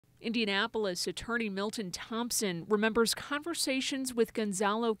Indianapolis attorney Milton Thompson remembers conversations with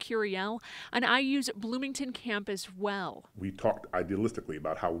Gonzalo Curiel on IU's Bloomington campus well. We talked idealistically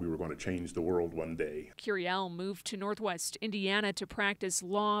about how we were going to change the world one day. Curiel moved to Northwest Indiana to practice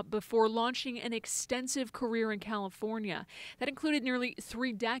law before launching an extensive career in California that included nearly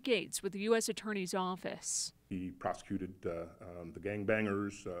 3 decades with the U.S. Attorney's Office. He prosecuted the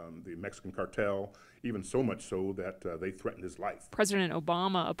gangbangers, the Mexican cartel, even so much so that they threatened his life. President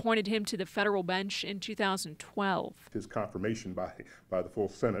Obama appointed him to the federal bench in 2012. His confirmation by the full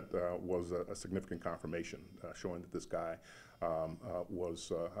Senate was a significant confirmation, showing that this guy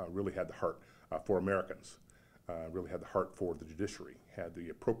really had the heart for Americans, really had the heart for the judiciary, had the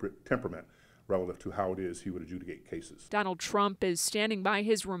appropriate temperament relative to how it is he would adjudicate cases. Donald Trump is standing by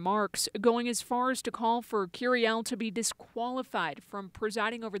his remarks, going as far as to call for Curiel to be disqualified from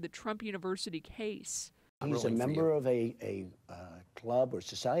presiding over the Trump University case. He's a member of a club or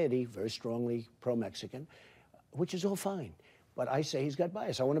society very strongly pro-Mexican, which is all fine. But I say he's got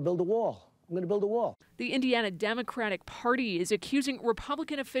bias. I want to build a wall. I'm going to build a wall. The Indiana Democratic Party is accusing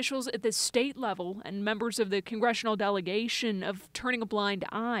Republican officials at the state level and members of the congressional delegation of turning a blind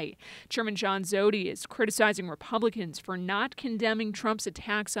eye. Chairman John Zodi is criticizing Republicans for not condemning Trump's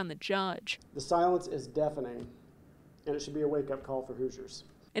attacks on the judge. The silence is deafening, and it should be a wake-up call for Hoosiers.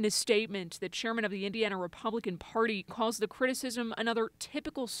 In a statement, the chairman of the Indiana Republican Party calls the criticism another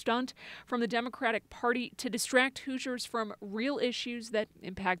typical stunt from the Democratic Party to distract Hoosiers from real issues that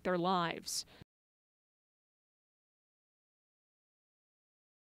impact their lives.